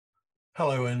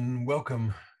Hello and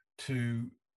welcome to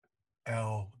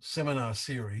our seminar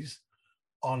series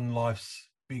on life's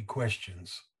big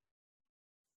questions.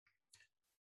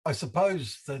 I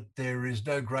suppose that there is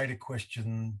no greater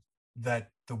question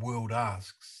that the world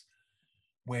asks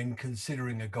when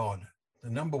considering a God. The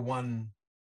number one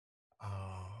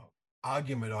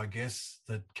argument, I guess,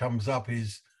 that comes up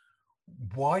is,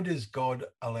 why does God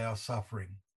allow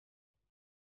suffering?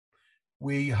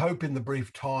 We hope in the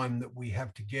brief time that we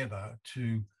have together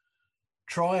to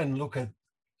try and look at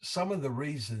some of the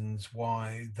reasons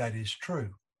why that is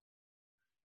true.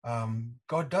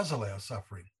 God does allow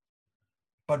suffering,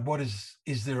 but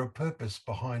is there a purpose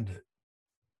behind it?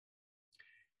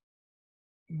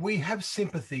 We have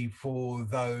sympathy for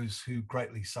those who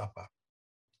greatly suffer,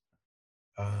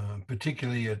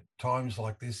 particularly at times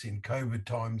like this in COVID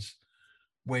times,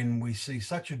 when we see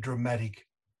such a dramatic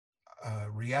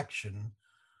reaction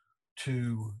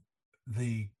to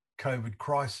the COVID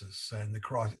crisis and the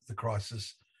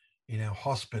crisis in our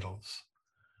hospitals.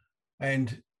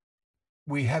 And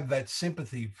we have that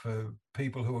sympathy for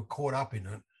people who are caught up in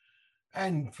it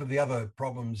and for the other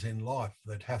problems in life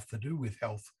that have to do with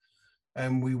health.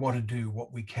 And we want to do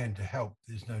what we can to help.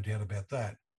 There's no doubt about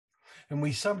that. And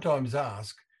we sometimes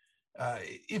ask,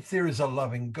 if there is a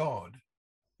loving God,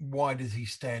 why does he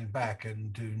stand back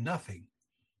and do nothing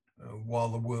while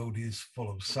the world is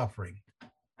full of suffering?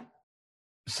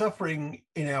 Suffering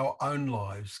in our own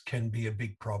lives can be a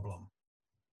big problem.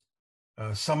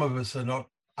 Some of us are not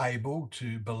able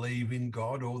to believe in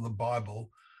God or the Bible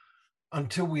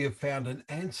until we have found an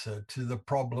answer to the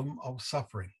problem of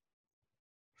suffering.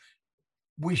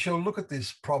 We shall look at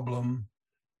this problem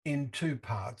in two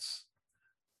parts,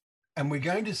 and we're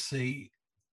going to see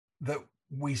that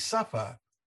we suffer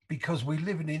because we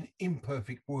live in an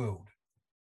imperfect world.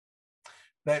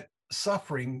 That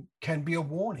suffering can be a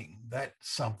warning that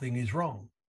something is wrong.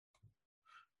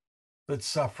 That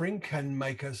suffering can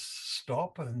make us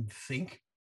stop and think,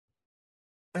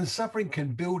 and suffering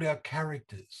can build our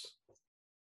characters.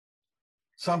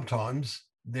 Sometimes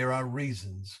there are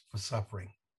reasons for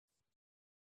suffering.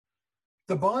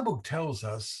 The Bible tells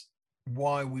us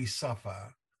why we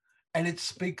suffer, and it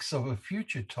speaks of a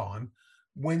future time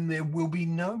when there will be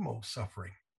no more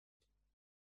suffering.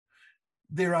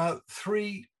 There are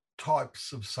three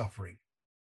types of suffering.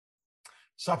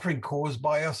 Suffering caused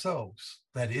by ourselves,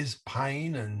 that is,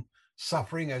 pain and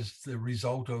suffering as the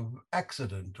result of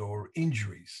accident or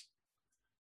injuries.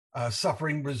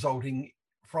 Suffering resulting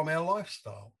from our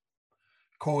lifestyle,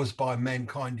 caused by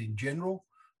mankind in general,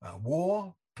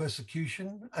 war,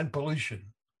 persecution, and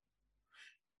pollution.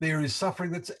 There is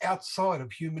suffering that's outside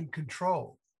of human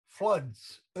control,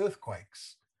 floods,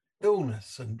 earthquakes,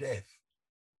 illness, and death.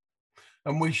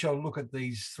 And we shall look at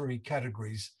these three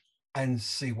categories and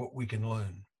see what we can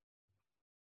learn.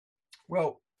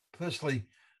 Well, firstly,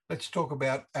 let's talk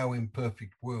about our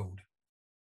imperfect world.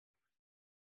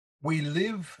 We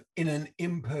live in an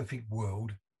imperfect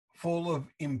world full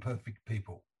of imperfect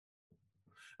people.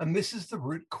 And this is the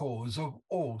root cause of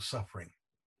all suffering.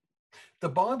 The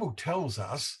Bible tells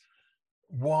us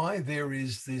why there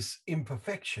is this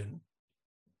imperfection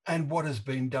and what has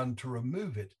been done to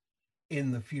remove it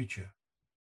in the future.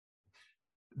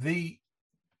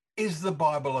 Is the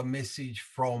Bible a message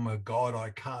from a God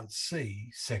I can't see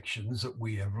sections that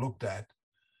we have looked at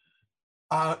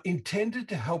are intended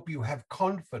to help you have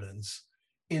confidence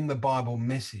in the Bible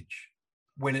message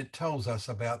when it tells us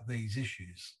about these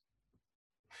issues.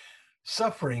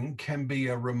 Suffering can be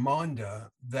a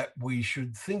reminder that we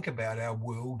should think about our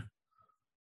world,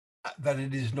 that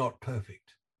it is not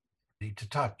perfect. To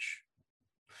touch.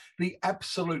 The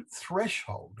absolute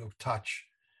threshold of touch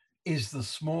is the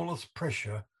smallest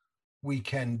pressure we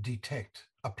can detect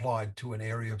applied to an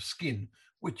area of skin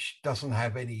which doesn't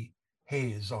have any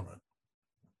hairs on it.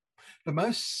 The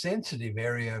most sensitive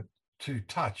area to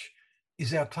touch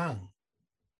is our tongue,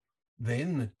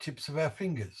 then the tips of our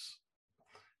fingers.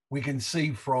 We can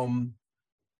see from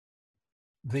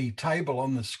the table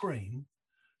on the screen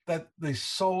that the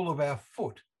sole of our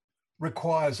foot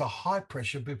requires a high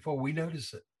pressure before we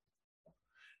notice it.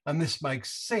 And this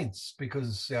makes sense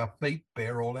because our feet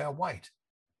bear all our weight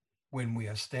when we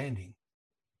are standing.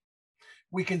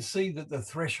 We can see that the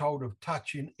threshold of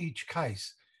touch in each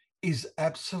case is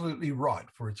absolutely right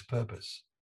for its purpose.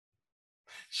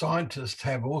 Scientists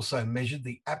have also measured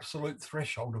the absolute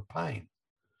threshold of pain.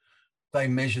 They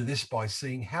measure this by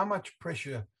seeing how much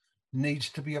pressure needs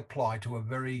to be applied to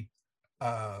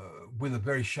with a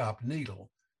very sharp needle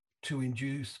to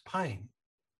induce pain.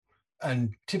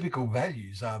 And typical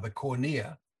values are the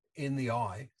cornea in the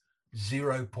eye,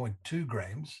 0.2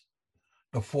 grams,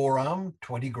 The forearm,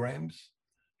 20 grams.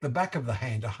 The back of the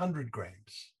hand, 100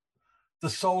 grams. The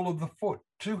sole of the foot,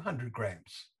 200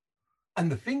 grams.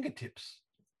 And the fingertips,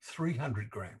 300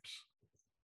 grams.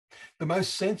 The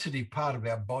most sensitive part of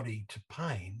our body to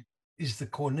pain is the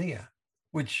cornea,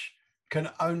 which can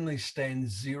only stand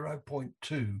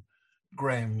 0.2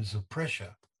 grams of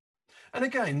pressure. And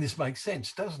again, this makes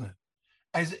sense, doesn't it?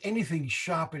 As anything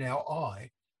sharp in our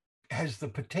eye has the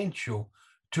potential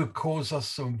to cause us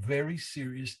some very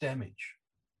serious damage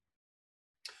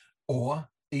or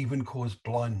even cause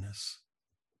blindness.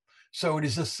 So it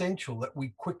is essential that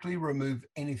we quickly remove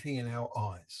anything in our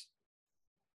eyes.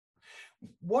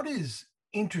 What is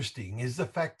interesting is the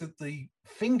fact that the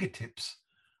fingertips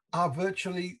are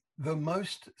virtually the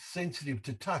most sensitive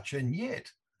to touch and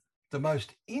yet the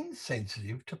most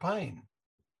insensitive to pain.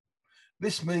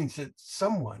 This means that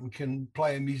someone can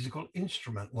play a musical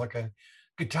instrument like a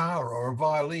guitar or a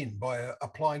violin by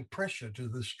applying pressure to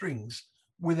the strings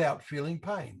without feeling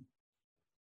pain.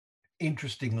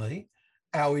 Interestingly,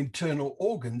 our internal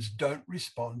organs don't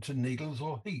respond to needles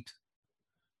or heat.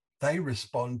 They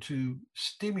respond to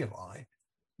stimuli,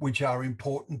 which are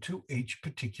important to each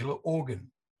particular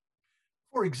organ.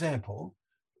 For example,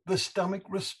 the stomach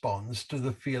responds to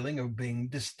the feeling of being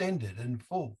distended and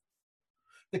full.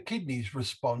 The kidneys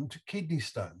respond to kidney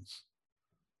stones.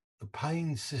 The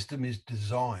pain system is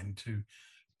designed to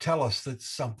tell us that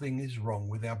something is wrong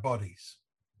with our bodies.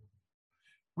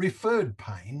 Referred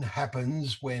pain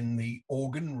happens when the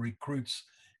organ recruits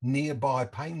nearby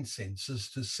pain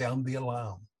sensors to sound the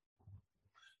alarm.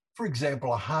 For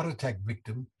example, a heart attack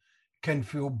victim can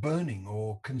feel burning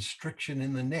or constriction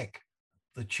in the neck,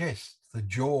 the chest, the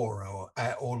jaw,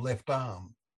 or left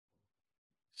arm.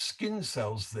 Skin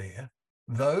cells there,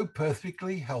 though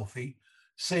perfectly healthy,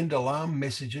 send alarm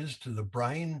messages to the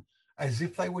brain as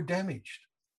if they were damaged,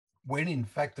 when in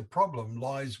fact the problem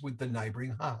lies with the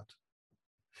neighbouring heart.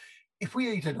 If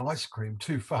we eat an ice cream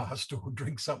too fast or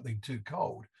drink something too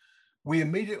cold, we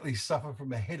immediately suffer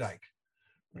from a headache.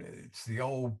 It's the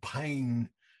old pain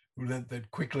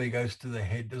that quickly goes to the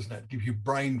head, doesn't it? Give you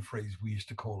brain freeze, we used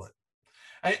to call it.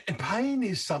 And pain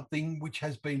is something which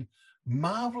has been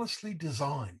marvelously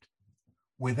designed.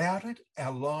 Without it,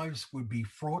 our lives would be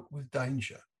fraught with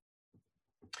danger.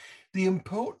 The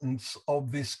importance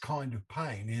of this kind of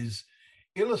pain is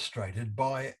illustrated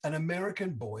by an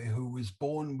American boy who was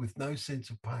born with no sense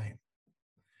of pain.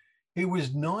 He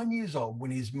was 9 years old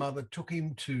when his mother took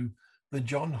him to the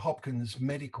Johns Hopkins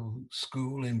Medical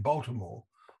School in Baltimore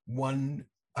one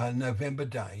November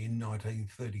day in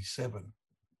 1937.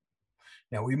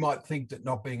 Now, we might think that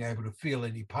not being able to feel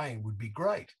any pain would be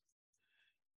great.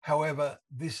 However,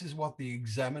 this is what the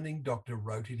examining doctor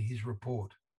wrote in his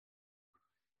report.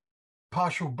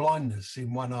 Partial blindness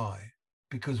in one eye,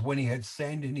 because when he had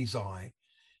sand in his eye,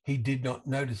 he did not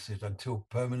notice it until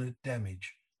permanent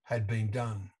damage had been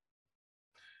done.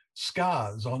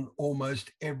 Scars on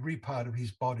almost every part of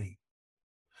his body.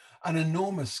 An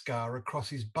enormous scar across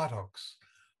his buttocks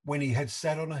when he had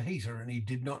sat on a heater and he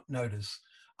did not notice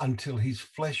until his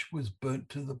flesh was burnt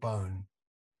to the bone.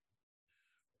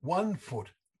 One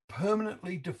foot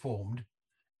permanently deformed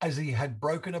as he had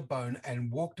broken a bone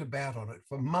and walked about on it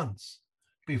for months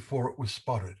before it was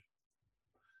spotted.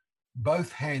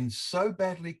 Both hands so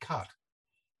badly cut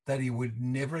that he would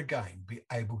never again be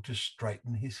able to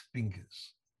straighten his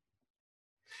fingers.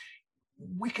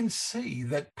 We can see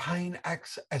that pain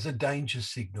acts as a danger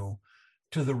signal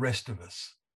to the rest of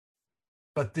us.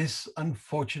 But this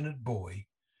unfortunate boy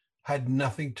had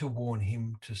nothing to warn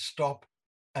him to stop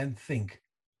and think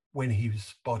when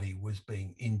his body was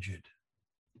being injured.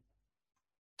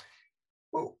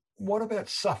 Well, what about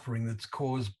suffering that's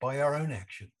caused by our own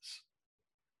actions?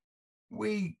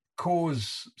 We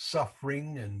cause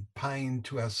suffering and pain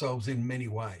to ourselves in many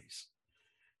ways.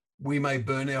 We may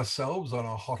burn ourselves on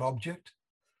a hot object,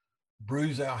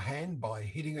 bruise our hand by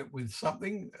hitting it with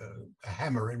something, a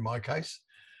hammer in my case,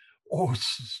 or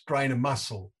strain a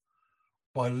muscle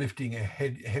by lifting a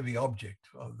heavy object.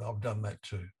 I've done that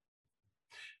too.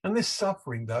 And this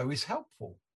suffering, though, is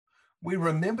helpful. We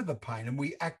remember the pain and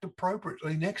we act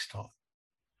appropriately next time.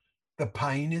 The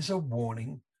pain is a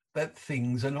warning that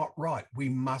things are not right. We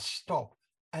must stop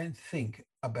and think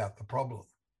about the problem.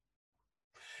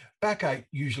 Backache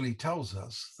usually tells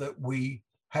us that we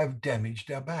have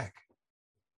damaged our back.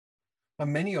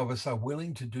 And many of us are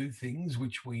willing to do things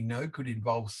which we know could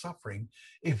involve suffering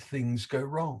if things go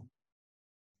wrong.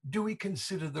 Do we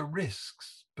consider the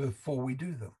risks before we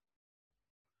do them?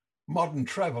 Modern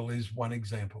travel is one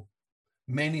example.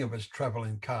 Many of us travel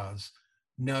in cars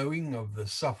knowing of the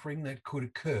suffering that could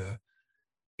occur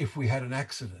if we had an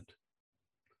accident.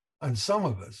 And some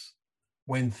of us,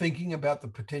 when thinking about the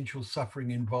potential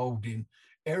suffering involved in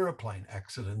aeroplane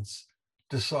accidents,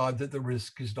 decide that the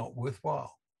risk is not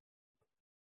worthwhile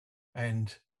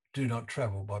and do not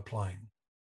travel by plane.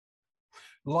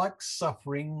 Like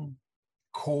suffering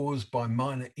caused by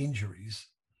minor injuries,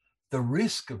 the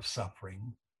risk of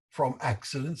suffering from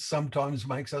accidents sometimes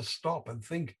makes us stop and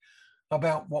think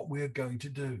about what we're going to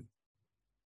do.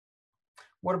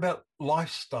 What about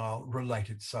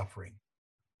lifestyle-related suffering?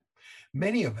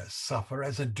 Many of us suffer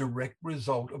as a direct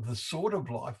result of the sort of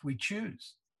life we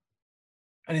choose.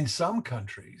 And in some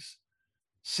countries,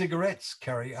 cigarettes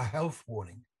carry a health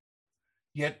warning.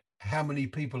 Yet, how many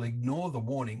people ignore the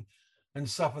warning and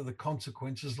suffer the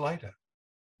consequences later?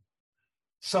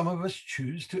 Some of us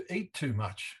choose to eat too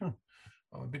much. I'm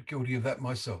a bit guilty of that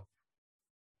myself.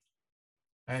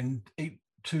 And eat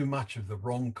too much of the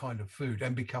wrong kind of food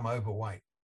and become overweight.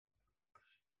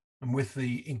 And with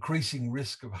the increasing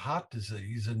risk of heart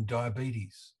disease and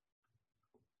diabetes,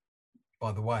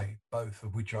 by the way, both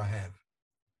of which I have.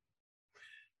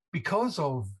 Because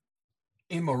of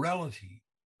immorality,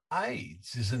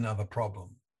 AIDS is another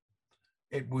problem.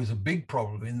 It was a big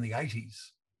problem in the 80s.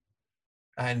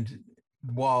 And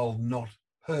while not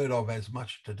heard of as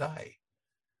much today,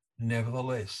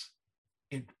 nevertheless,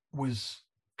 it was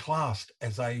classed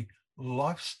as a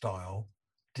lifestyle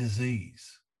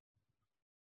disease.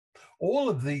 All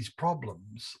of these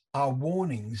problems are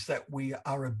warnings that we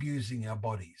are abusing our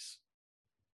bodies.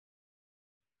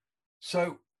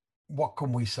 So what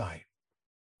can we say?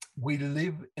 We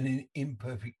live in an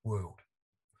imperfect world.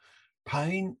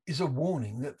 Pain is a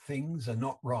warning that things are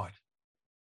not right.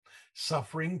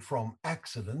 Suffering from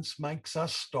accidents makes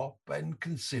us stop and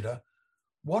consider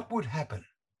what would happen.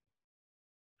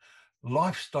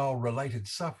 Lifestyle-related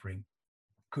suffering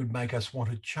could make us want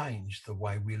to change the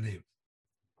way we live.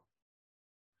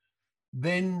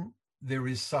 Then there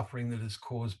is suffering that is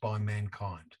caused by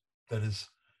mankind, that is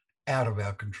out of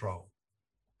our control.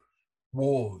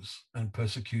 Wars and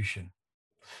persecution.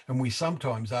 And we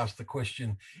sometimes ask the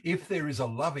question, if there is a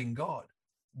loving God,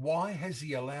 why has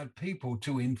he allowed people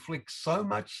to inflict so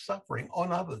much suffering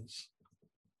on others?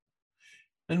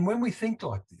 And when we think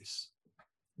like this,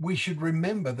 we should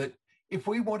remember that if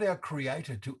we want our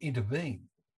Creator to intervene,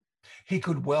 he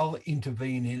could well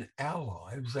intervene in our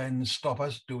lives and stop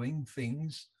us doing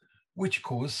things which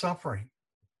cause suffering.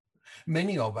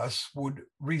 Many of us would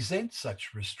resent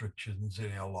such restrictions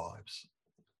in our lives.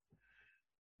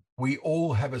 We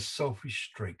all have a selfish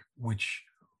streak which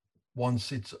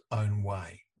wants its own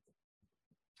way.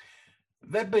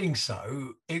 That being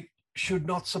so, it should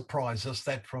not surprise us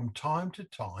that from time to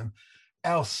time,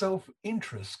 our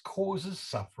self-interest causes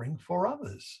suffering for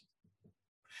others.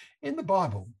 In the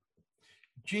Bible,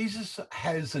 Jesus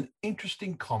has an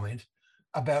interesting comment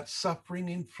about suffering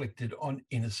inflicted on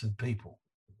innocent people.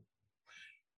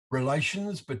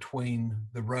 Relations between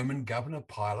the Roman governor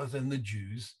Pilate and the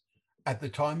Jews at the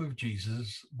time of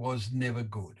Jesus was never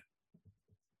good.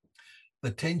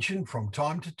 The tension from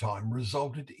time to time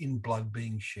resulted in blood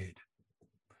being shed.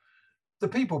 The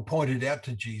people pointed out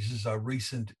to Jesus a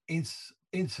recent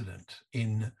incident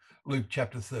in Luke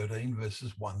chapter 13,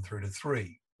 verses 1 through to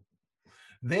 3.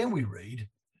 There we read,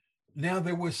 "Now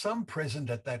there were some present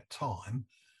at that time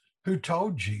who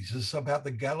told Jesus about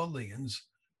the Galileans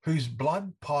whose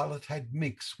blood Pilate had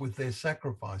mixed with their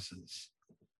sacrifices.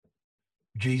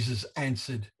 Jesus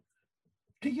answered,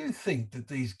 'Do you think that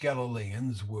these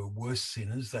Galileans were worse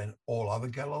sinners than all other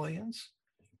Galileans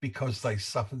because they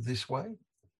suffered this way?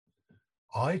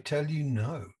 I tell you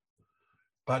no,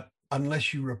 but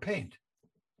unless you repent,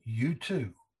 you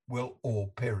too will all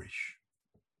perish.'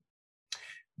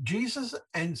 Jesus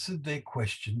answered their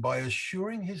question by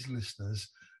assuring his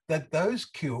listeners that those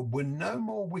killed were no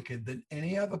more wicked than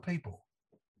any other people.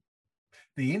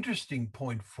 The interesting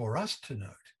point for us to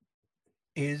note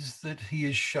is that he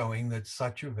is showing that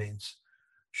such events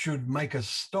should make us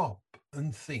stop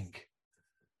and think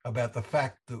about the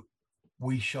fact that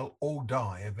we shall all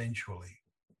die eventually.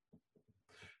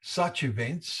 Such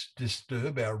events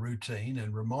disturb our routine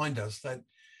and remind us that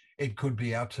it could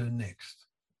be our turn next.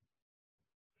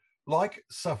 Like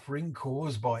suffering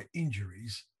caused by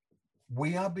injuries,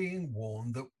 we are being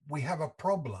warned that we have a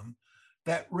problem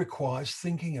that requires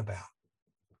thinking about.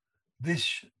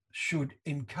 This should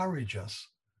encourage us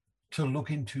to look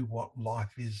into what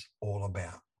life is all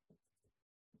about.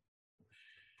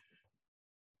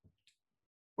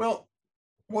 Well,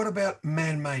 what about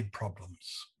man-made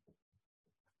problems?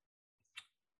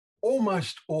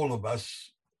 Almost all of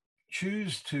us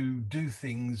choose to do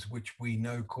things which we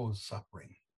know cause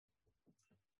suffering.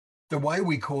 The way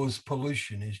we cause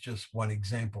pollution is just one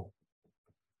example.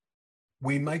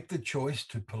 We make the choice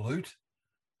to pollute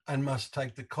and must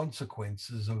take the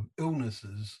consequences of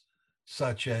illnesses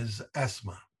such as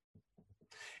asthma.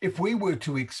 If we were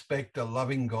to expect a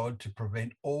loving God to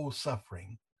prevent all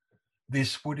suffering,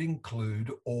 this would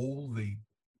include all the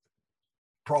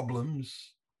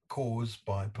problems caused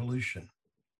by pollution.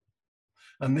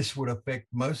 And this would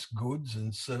affect most goods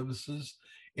and services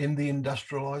in the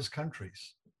industrialized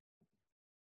countries.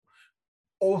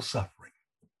 All suffering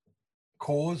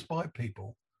caused by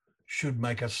people should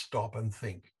make us stop and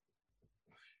think.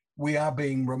 We are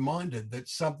being reminded that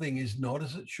something is not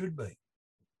as it should be.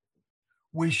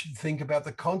 We should think about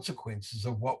the consequences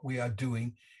of what we are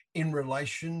doing in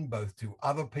relation both to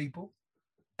other people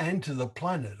and to the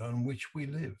planet on which we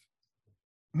live.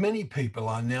 Many people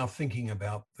are now thinking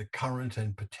about the current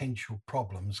and potential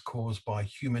problems caused by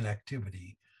human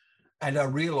activity and are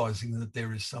realizing that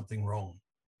there is something wrong.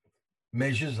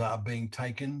 Measures are being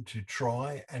taken to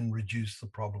try and reduce the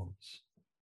problems.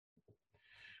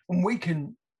 And we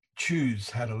can choose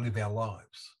how to live our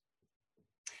lives.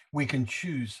 We can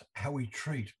choose how we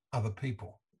treat other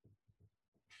people.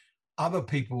 Other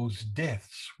people's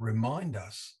deaths remind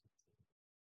us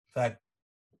that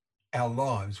our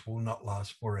lives will not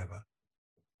last forever.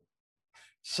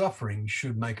 Suffering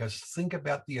should make us think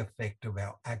about the effect of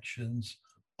our actions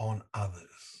on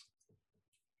others.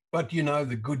 But you know,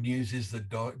 the good news is that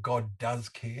God does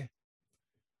care.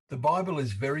 The Bible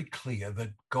is very clear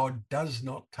that God does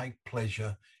not take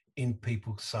pleasure in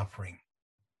people suffering.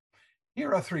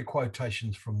 Here are 3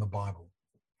 quotations from the Bible,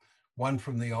 1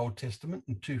 from the Old Testament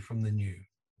and 2 from the New.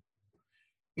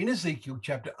 In Ezekiel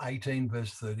chapter 18,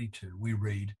 verse 32, we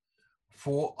read,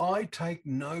 "For I take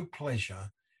no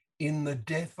pleasure in the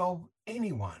death of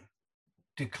anyone,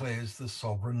 declares the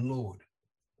sovereign Lord.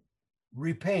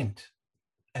 Repent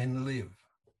and live."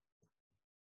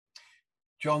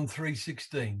 John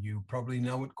 3:16, you probably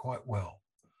know it quite well.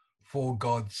 "For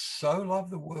God so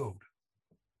loved the world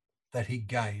that he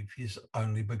gave his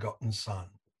only begotten Son."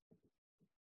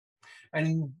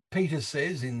 And Peter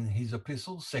says in his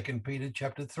epistle, 2 Peter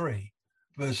chapter 3,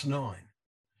 verse 9,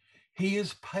 "He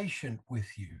is patient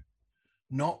with you,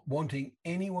 not wanting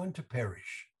anyone to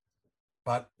perish,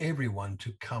 but everyone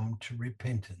to come to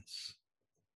repentance."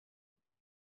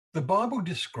 The Bible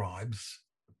describes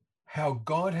how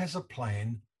God has a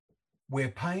plan where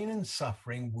pain and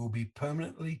suffering will be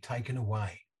permanently taken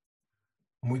away.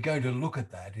 And we're going to look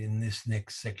at that in this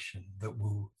next section that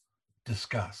we'll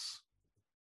discuss.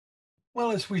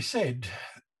 Well, as we said,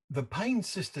 the pain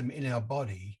system in our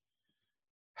body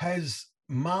has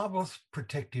marvelous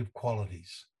protective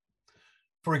qualities.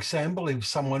 For example, if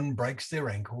someone breaks their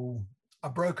ankle, a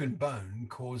broken bone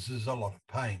causes a lot of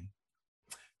pain.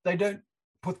 They don't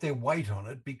put their weight on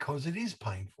it because it is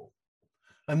painful,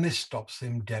 and this stops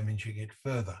them damaging it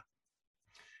further.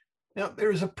 Now,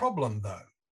 there is a problem though.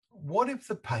 What if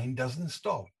the pain doesn't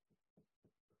stop?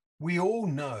 We all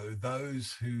know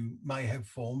those who may have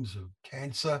forms of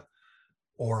cancer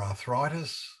or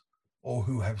arthritis, or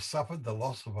who have suffered the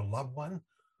loss of a loved one,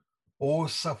 or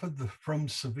suffered from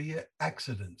severe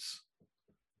accidents.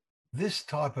 This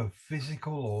type of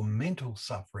physical or mental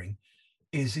suffering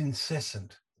is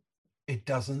incessant. It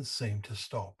doesn't seem to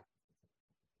stop.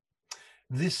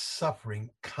 This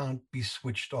suffering can't be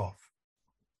switched off.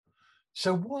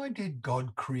 So why did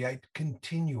God create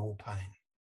continual pain?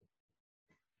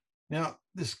 Now,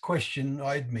 this question,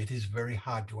 I admit, is very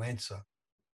hard to answer.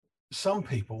 Some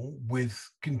people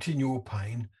with continual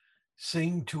pain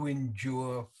seem to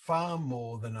endure far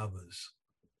more than others.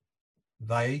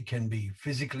 They can be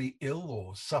physically ill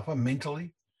or suffer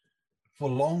mentally for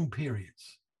long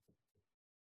periods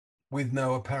with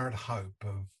no apparent hope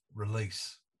of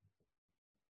release.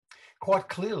 Quite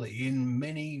clearly, in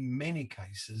many, many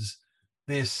cases,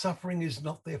 their suffering is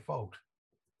not their fault.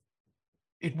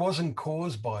 It wasn't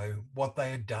caused by what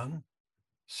they had done.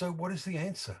 So what is the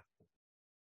answer?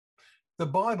 The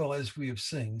Bible, as we have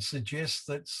seen, suggests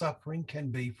that suffering can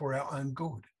be for our own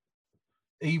good,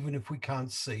 even if we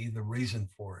can't see the reason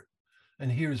for it.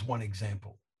 And here is one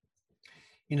example.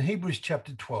 In Hebrews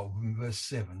chapter 12 and verse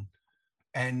 7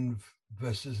 and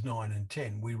verses 9 and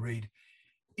 10, we read,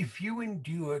 "If you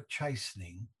endure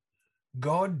chastening,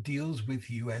 God deals with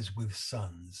you as with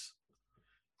sons.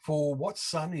 For what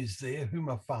son is there whom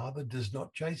a father does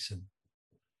not chasten?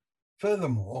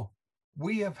 Furthermore,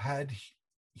 we have had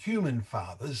human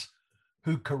fathers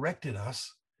who corrected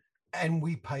us, and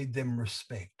we paid them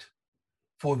respect.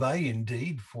 For they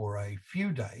indeed for a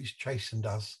few days chastened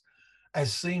us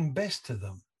as seemed best to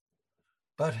them.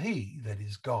 But he, that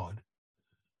is God,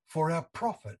 for our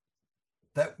profit,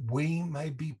 that we may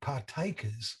be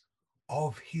partakers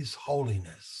of his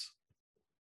holiness."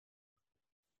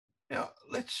 Now,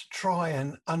 let's try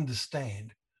and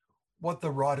understand what the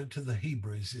writer to the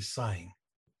Hebrews is saying.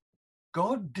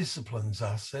 God disciplines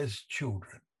us as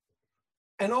children,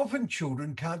 and often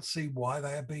children can't see why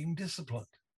they are being disciplined.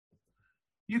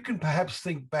 You can perhaps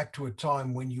think back to a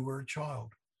time when you were a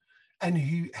child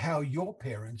and how your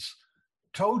parents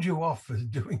told you off for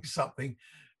doing something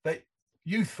that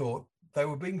you thought they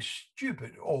were being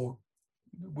stupid or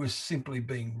were simply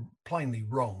being plainly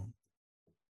wrong.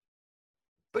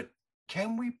 But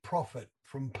can we profit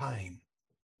from pain?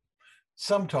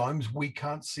 Sometimes we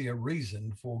can't see a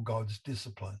reason for God's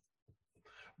discipline.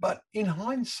 But in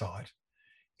hindsight,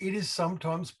 it is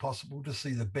sometimes possible to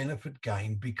see the benefit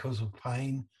gained because of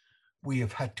pain we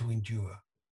have had to endure.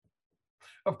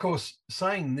 Of course,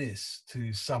 saying this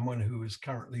to someone who is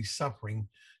currently suffering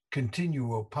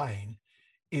continual pain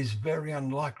is very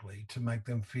unlikely to make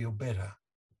them feel better.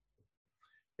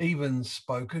 Even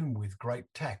spoken with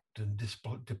great tact and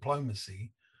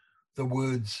diplomacy, the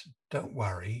words, "Don't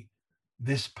worry,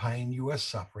 this pain you are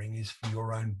suffering is for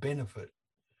your own benefit,"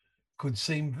 could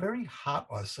seem very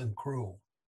heartless and cruel.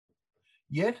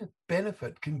 Yet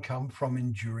benefit can come from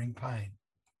enduring pain.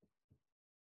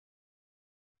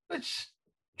 Let's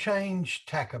change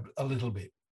tack a little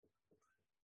bit.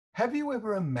 Have you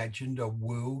ever imagined a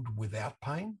world without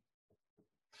pain?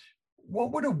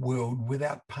 What would a world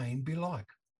without pain be like?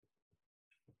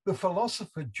 The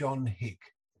philosopher John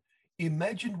Hick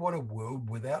imagined what a world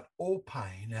without all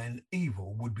pain and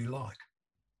evil would be like.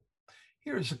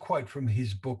 Here is a quote from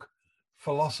his book,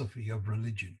 Philosophy of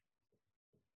Religion.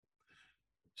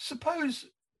 Suppose,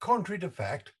 contrary to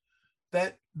fact,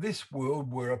 that this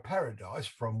world were a paradise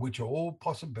from which all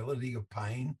possibility of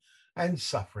pain and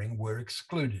suffering were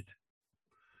excluded.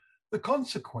 The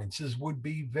consequences would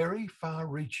be very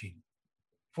far-reaching.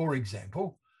 For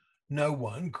example, no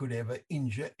one could ever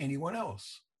injure anyone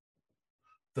else.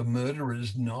 The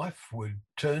murderer's knife would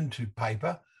turn to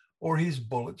paper or his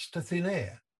bullets to thin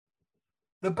air.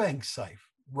 The bank safe,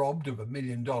 robbed of $1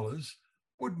 million,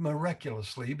 would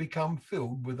miraculously become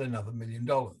filled with another $1 million.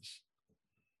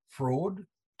 Fraud,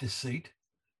 deceit,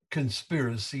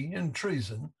 conspiracy, and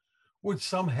treason would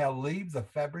somehow leave the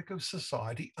fabric of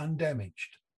society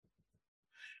undamaged.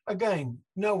 Again,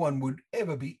 no one would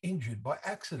ever be injured by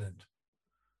accident.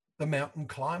 The mountain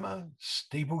climber,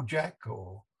 steeplejack,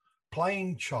 or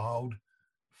plain child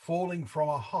falling from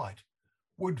a height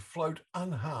would float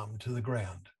unharmed to the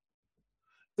ground.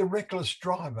 The reckless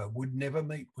driver would never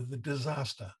meet with a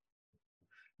disaster.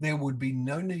 There would be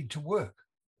no need to work.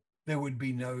 There would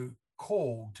be no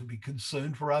call to be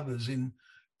concerned for others in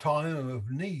time of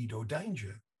need or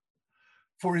danger.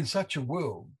 For in such a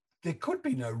world, there could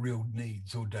be no real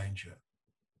needs or danger.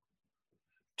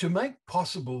 To make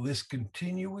possible this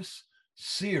continuous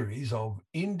series of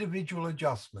individual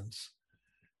adjustments,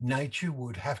 nature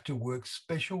would have to work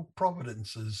special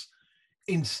providences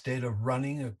instead of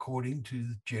running according to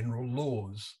the general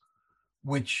laws,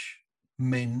 which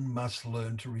men must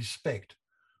learn to respect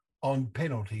on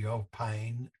penalty of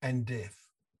pain and death.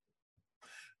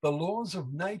 The laws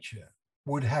of nature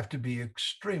would have to be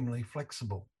extremely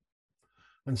flexible,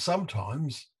 and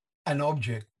sometimes an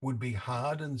object would be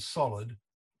hard and solid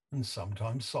and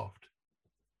sometimes soft.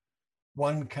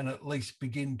 One can at least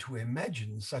begin to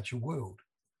imagine such a world.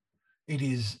 It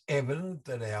is evident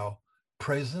that our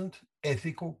present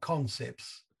ethical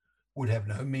concepts would have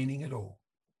no meaning at all.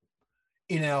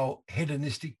 In our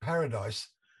hedonistic paradise,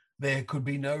 there could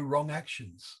be no wrong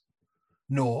actions,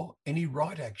 nor any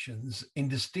right actions in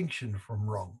distinction from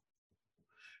wrong.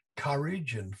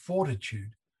 Courage and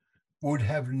fortitude would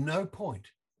have no point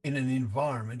in an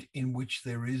environment in which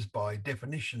there is, by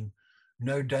definition,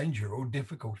 no danger or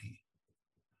difficulty.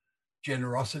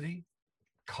 Generosity,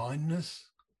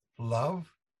 kindness,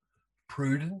 love,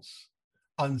 prudence,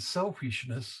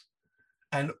 unselfishness,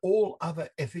 and all other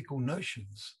ethical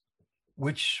notions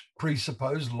which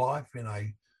presuppose life in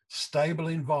a stable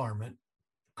environment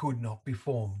could not be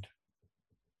formed.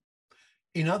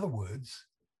 In other words,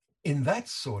 in that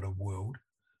sort of world,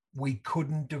 we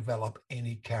couldn't develop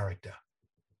any character.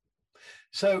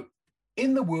 So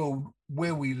in the world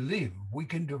where we live, we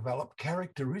can develop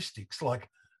characteristics like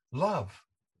love,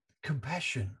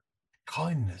 compassion,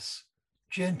 kindness,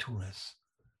 gentleness,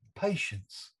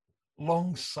 patience,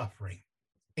 long-suffering,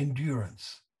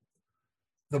 endurance.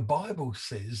 The Bible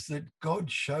says that God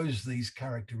shows these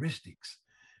characteristics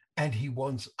and he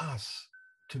wants us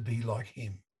to be like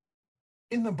him.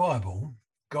 In the Bible,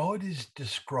 God is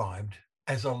described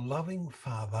as a loving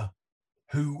Father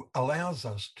who allows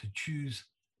us to choose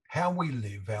how we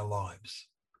live our lives.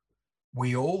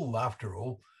 We all, after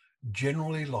all,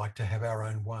 generally like to have our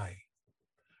own way.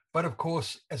 But of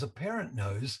course, as a parent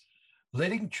knows,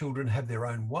 letting children have their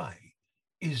own way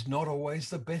is not always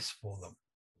the best for them.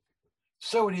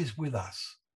 So it is with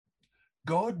us.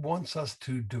 God wants us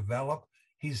to develop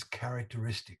his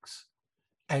characteristics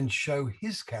and show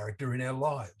his character in our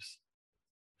lives.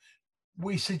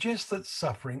 We suggest that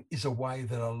suffering is a way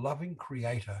that a loving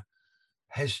creator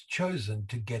has chosen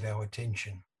to get our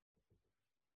attention.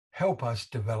 Help us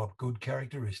develop good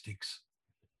characteristics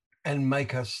and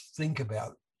make us think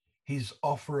about his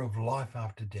offer of life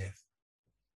after death.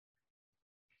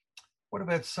 What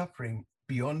about suffering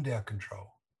beyond our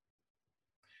control?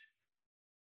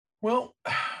 Well,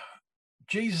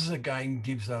 Jesus again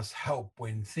gives us help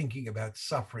when thinking about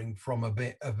suffering from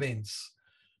events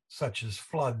such as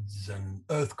floods and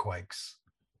earthquakes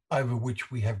over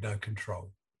which we have no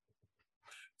control.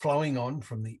 Flowing on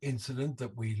from the incident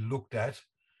that we looked at,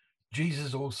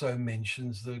 Jesus also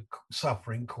mentions the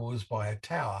suffering caused by a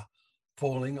tower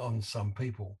falling on some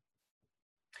people.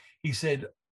 He said,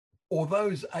 "Or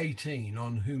those 18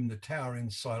 on whom the tower in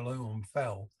Siloam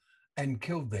fell and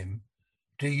killed them,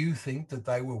 do you think that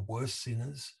they were worse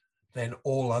sinners than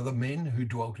all other men who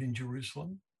dwelt in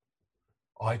Jerusalem?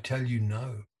 I tell you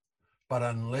no, but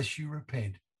unless you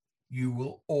repent, you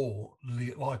will all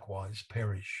likewise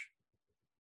perish."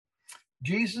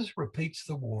 Jesus repeats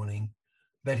the warning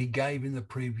that he gave in the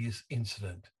previous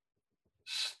incident.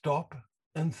 Stop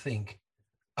and think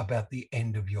about the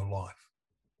end of your life.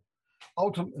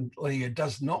 Ultimately, it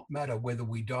does not matter whether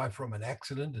we die from an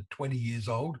accident at 20 years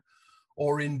old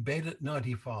or in bed at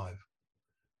 95.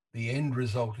 The end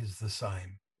result is the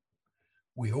same.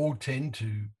 We all tend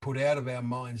to put out of our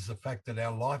minds the fact that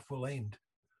our life will end.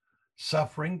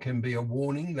 Suffering can be a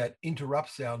warning that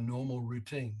interrupts our normal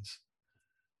routines.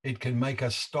 It can make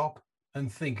us stop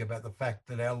and think about the fact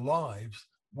that our lives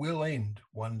will end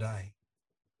one day.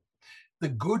 The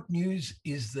good news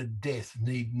is that death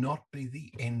need not be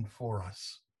the end for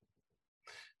us.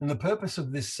 And the purpose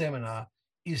of this seminar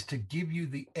is to give you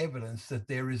the evidence that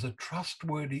there is a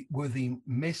trustworthy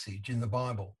message in the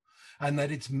Bible and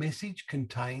that its message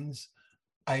contains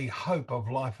a hope of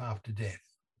life after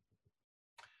death.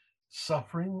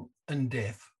 Suffering and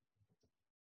death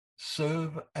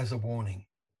serve as a warning.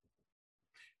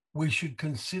 We should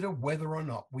consider whether or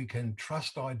not we can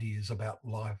trust ideas about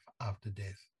life after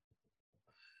death.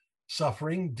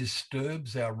 Suffering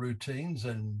disturbs our routines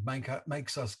and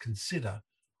makes us consider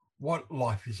what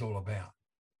life is all about.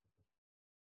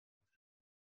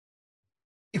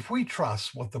 If we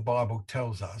trust what the Bible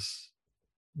tells us,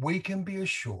 we can be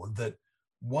assured that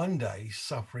one day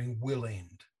suffering will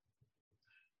end.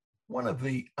 One of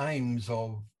the aims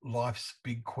of life's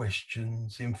big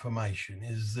questions information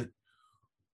is that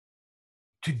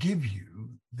to give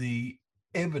you the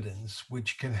evidence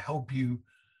which can help you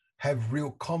have real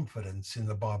confidence in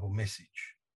the Bible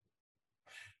message.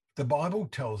 The Bible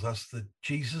tells us that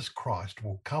Jesus Christ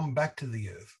will come back to the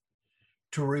earth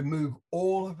to remove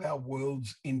all of our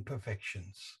world's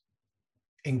imperfections,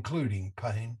 including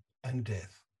pain and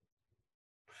death.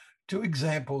 Two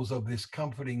examples of this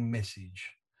comforting message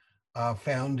are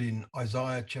found in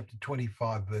Isaiah chapter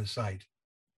 25, verse 8,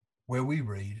 where we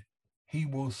read, "He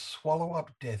will swallow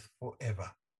up death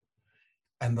forever,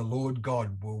 and the Lord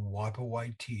God will wipe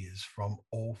away tears from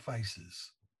all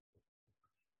faces."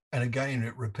 And again,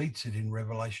 it repeats it in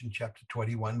Revelation chapter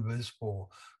 21, verse 4.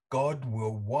 God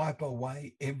will wipe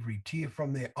away every tear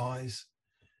from their eyes,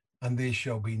 and there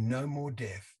shall be no more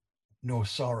death, nor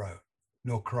sorrow,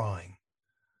 nor crying.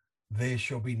 There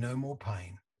shall be no more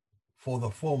pain, for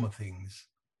the former things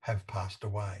have passed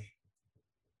away.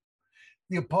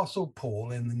 The Apostle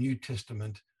Paul in the New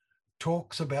Testament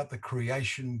talks about the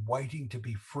creation waiting to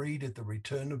be freed at the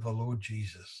return of the Lord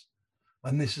Jesus.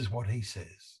 And this is what he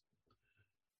says: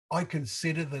 "I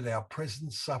consider that our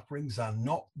present sufferings are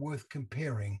not worth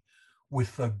comparing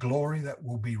with the glory that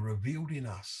will be revealed in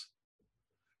us.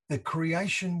 The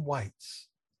creation waits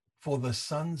for the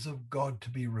sons of God to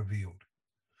be revealed,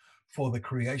 for the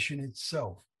creation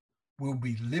itself will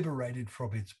be liberated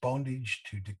from its bondage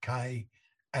to decay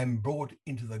and brought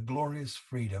into the glorious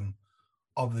freedom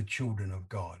of the children of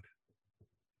God."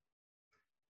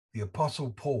 The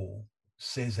Apostle Paul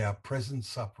says our present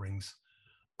sufferings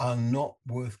are not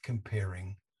worth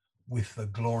comparing with the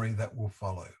glory that will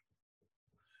follow.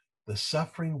 The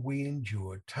suffering we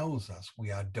endure tells us we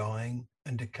are dying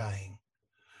and decaying,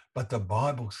 but the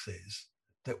Bible says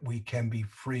that we can be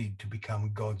freed to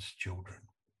become God's children.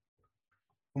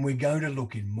 And we're going to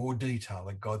look in more detail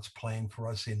at God's plan for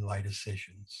us in later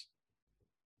sessions.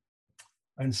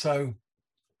 And so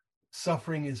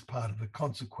suffering is part of the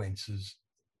consequences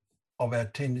of our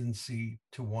tendency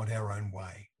to want our own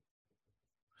way.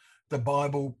 The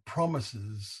Bible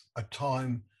promises a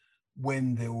time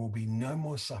when there will be no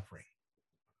more suffering,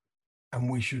 and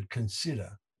we should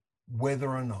consider whether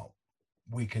or not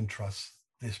we can trust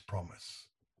this promise.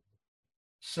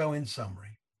 So, in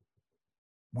summary,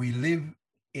 we live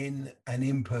in an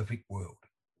imperfect world.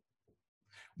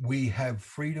 We have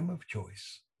freedom of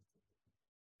choice.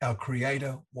 Our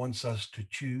Creator wants us to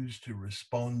choose to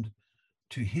respond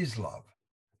to his love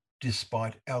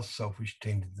despite our selfish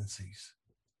tendencies.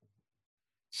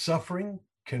 Suffering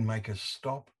can make us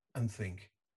stop and think.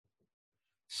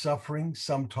 Suffering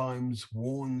sometimes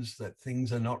warns that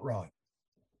things are not right.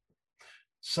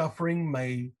 Suffering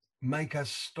may make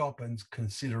us stop and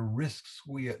consider risks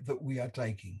that we are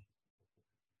taking.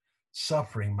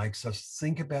 Suffering makes us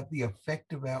think about the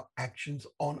effect of our actions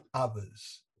on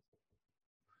others.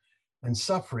 And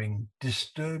suffering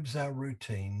disturbs our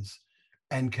routines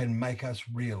and can make us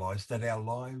realize that our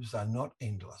lives are not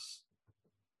endless.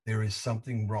 There is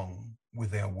something wrong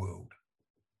with our world.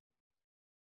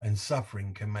 And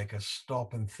suffering can make us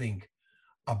stop and think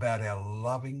about our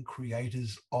loving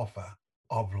Creator's offer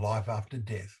of life after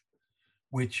death,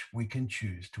 which we can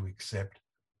choose to accept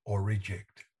or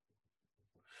reject.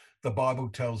 The Bible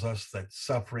tells us that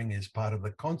suffering is part of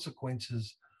the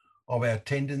consequences of our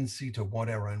tendency to want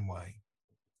our own way.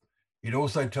 It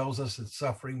also tells us that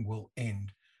suffering will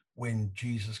end when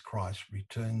Jesus Christ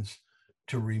returns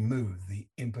to remove the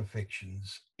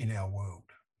imperfections in our world.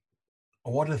 I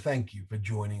want to thank you for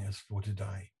joining us for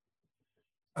today.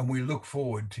 And we look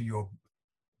forward to your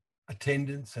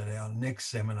attendance at our next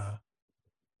seminar,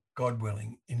 God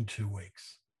willing, in 2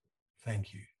 weeks.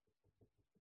 Thank you.